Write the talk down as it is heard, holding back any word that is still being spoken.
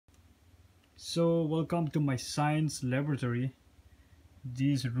So welcome to my science laboratory.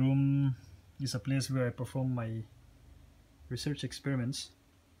 This room is a place where I perform my research experiments.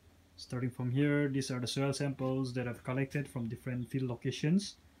 Starting from here, these are the soil samples that I've collected from different field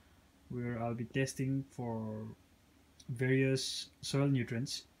locations where I'll be testing for various soil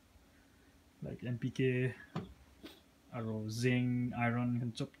nutrients like NPK, zinc, iron,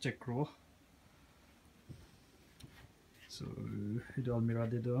 and check row. So it all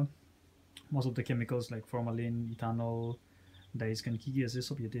mirrored most of the chemicals like formalin, ethanol, dyes can key as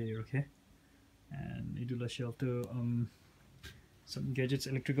this okay. And idula shelter some gadgets,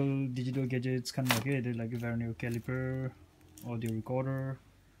 electrical digital gadgets can okay, they're like a vernier caliper, audio recorder,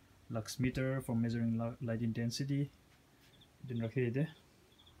 lux meter for measuring light intensity. Then okay,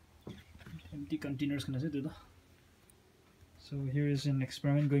 empty containers can I say that. So here is an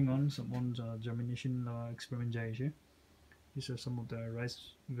experiment going on. Someone's germination experiment. These are some of the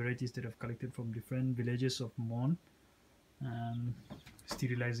rice varieties that I've collected from different villages of Mon, and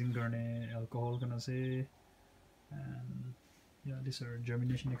sterilizing garne alcohol can I say, and yeah, these are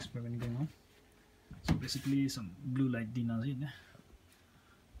germination experiment going on. So basically some blue light dinazin.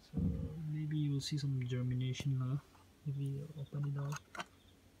 So maybe you'll see some germination now. If we open it out,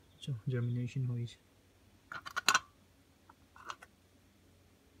 so germination hois.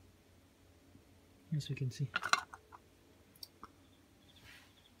 Yes, we can see.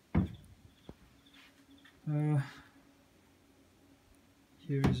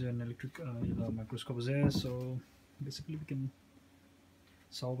 Here is an electric microscope there. So basically we can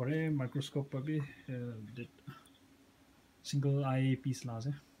solve a microscope that single eye piece la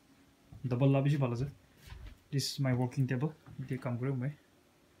double la bishi bhala this is my working table.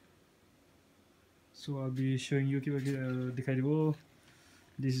 So I'll be showing you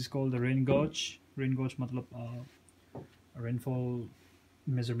this is called the rain gauge. Rain gauge matlab rainfall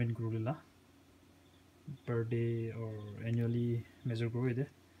measurement guru per day or annually measure guru.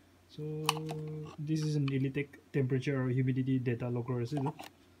 So this is an ELITech temperature or humidity data logger.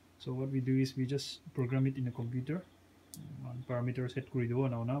 So what we do is we just program it in a computer. One parameter set kuri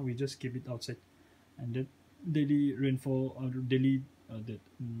now we just keep it outside, and that daily rainfall or daily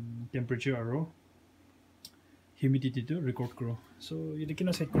temperature arrow humidity to record kro. So you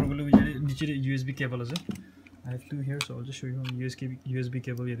can set USB cable as I have two here, so I'll just show you USB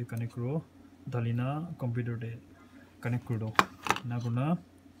cable you connect kro dalina computer de connect kro. Now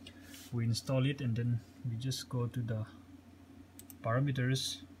we install it, and then we just go to the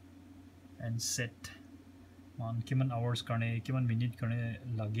parameters and set on kiman hours karne kiman minute karne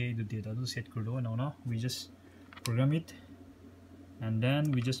lage the data to set kro. Now we just program it, and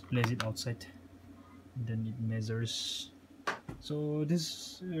then we just place it outside, and then it measures. So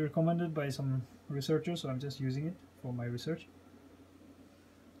this is recommended by some researchers, so I'm just using it for my research.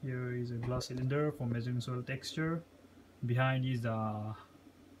 Here is a glass cylinder for measuring soil texture. Behind is the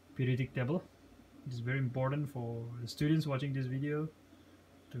periodic table. It is very important for the students watching this video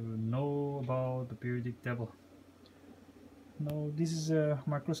to know about the periodic table. Now this is a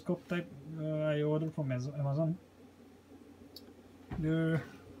microscope type I ordered from Amazon. There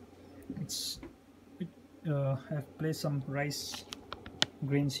I've placed some rice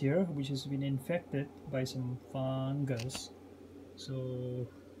grains here which has been infected by some fungus. So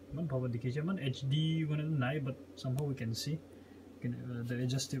HD but somehow we can see the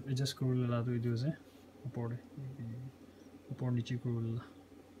adjust kurula to use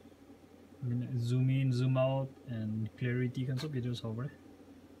zoom in, zoom out, and clarity can stop videos over.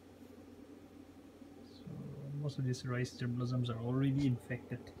 So most of these rice germplasms are already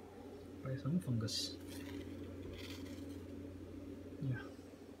infected by some fungus. Yeah,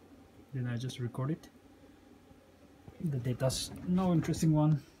 then I just record it. The data's now interesting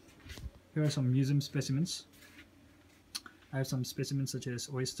one. Here are some museum specimens. I have some specimens such as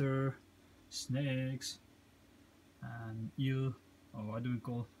oyster, snakes, and eel, or what do we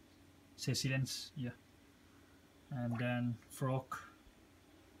call cecilians, yeah, and then frog,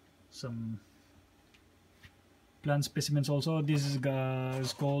 some plant specimens also. This is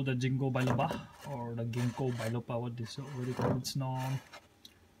called the ginkgo biloba or the ginkgo biloba. What do you call it? It's known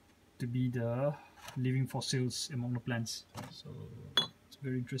to be the living fossils among the plants, so it's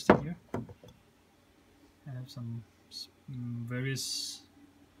very interesting. Here I have some various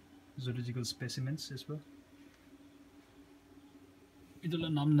zoological specimens as well.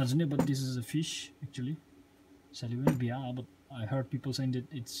 But this is a fish actually, but I heard people saying that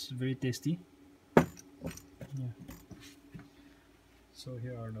it's very tasty. Yeah. So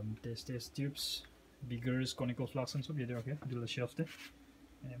here are the test tubes, bigger conical flasks and so okay, do the shelf there,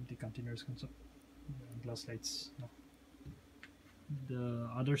 and empty containers and so glass lights. No. The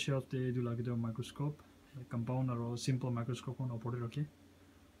other shelf they do like the microscope, like compound or simple microscope on operator. Okay,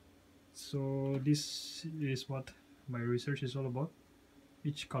 so this is what my research is all about.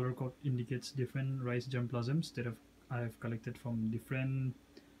 Each color code indicates different rice germplasms that I have collected from different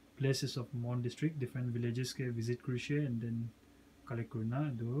places of Mon district, different villages ke visit Krishe and then collect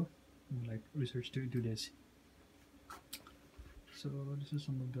Kurna do like research to 2 days. So this is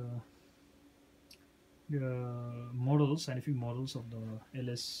some of the models, scientific models of the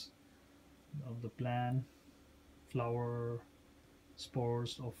LS of the plant, flower,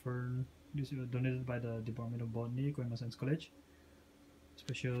 spores of fern. This was donated by the Department of Botany, Kohima Science College.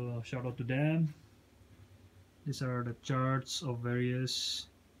 Special shout out to them. These are the charts of various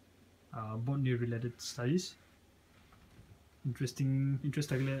botany related studies. Interesting, you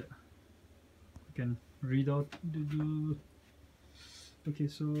can read out okay,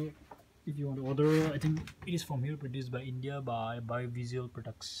 so if you want to order, I think it is from here, produced by India by Biovisual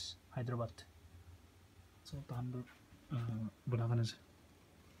Products, Hyderabad. So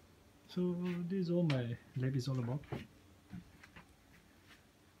so this is all my lab is all about.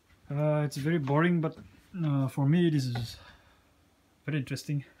 It's very boring, but for me this is very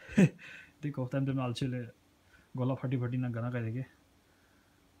interesting. देखो time to alchele gola phati na gana kai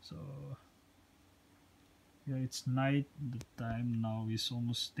so yeah, it's night. The time now is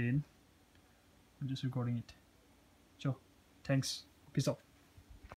almost 10. I'm just recording it. So thanks, peace out.